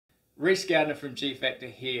Reese Gardner from G Factor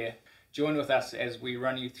here. Join with us as we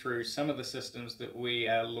run you through some of the systems that we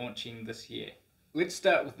are launching this year. Let's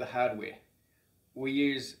start with the hardware. We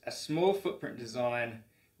use a small footprint design,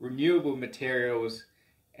 renewable materials,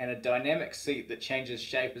 and a dynamic seat that changes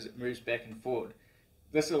shape as it moves back and forward.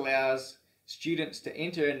 This allows students to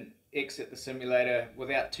enter and exit the simulator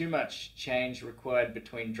without too much change required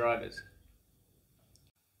between drivers.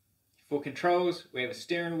 For controls, we have a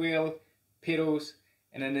steering wheel, pedals,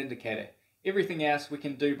 and an indicator. Everything else we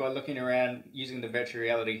can do by looking around using the virtual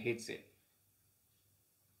reality headset.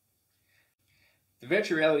 The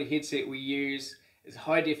virtual reality headset we use is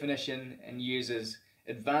high definition and uses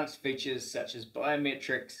advanced features such as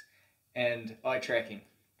biometrics and eye tracking.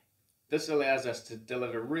 This allows us to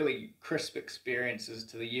deliver really crisp experiences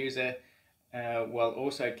to the user while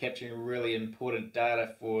also capturing really important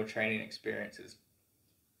data for training experiences.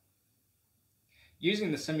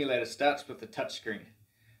 Using the simulator starts with the touchscreen.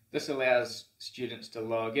 This allows students to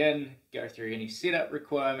log in, go through any setup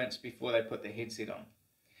requirements before they put the headset on.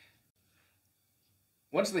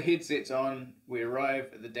 Once the headset's on, we arrive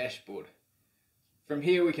at the dashboard. From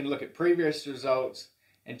here we can look at previous results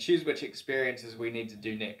and choose which experiences we need to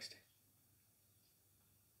do next.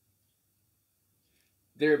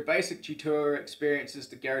 There are basic tutorial experiences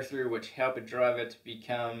to go through which help a driver to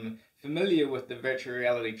become familiar with the virtual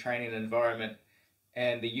reality training environment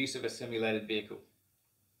and the use of a simulated vehicle.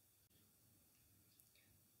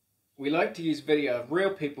 We like to use video of real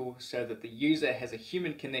people so that the user has a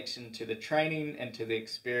human connection to the training and to the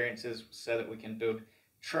experiences so that we can build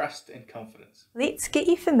trust and confidence. Let's get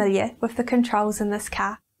you familiar with the controls in this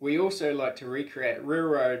car. We also like to recreate real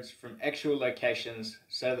roads from actual locations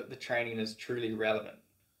so that the training is truly relevant.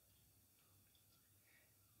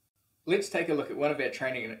 Let's take a look at one of our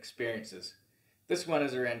training experiences. This one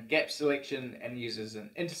is around gap selection and uses an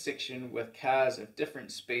intersection with cars of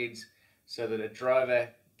different speeds so that a driver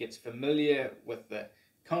gets familiar with the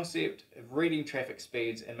concept of reading traffic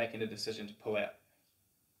speeds and making a decision to pull out.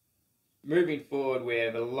 Moving forward, we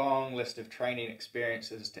have a long list of training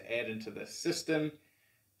experiences to add into the system,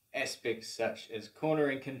 aspects such as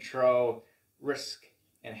cornering control, risk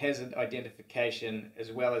and hazard identification,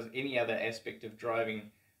 as well as any other aspect of driving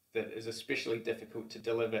that is especially difficult to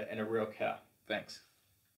deliver in a real car. Thanks.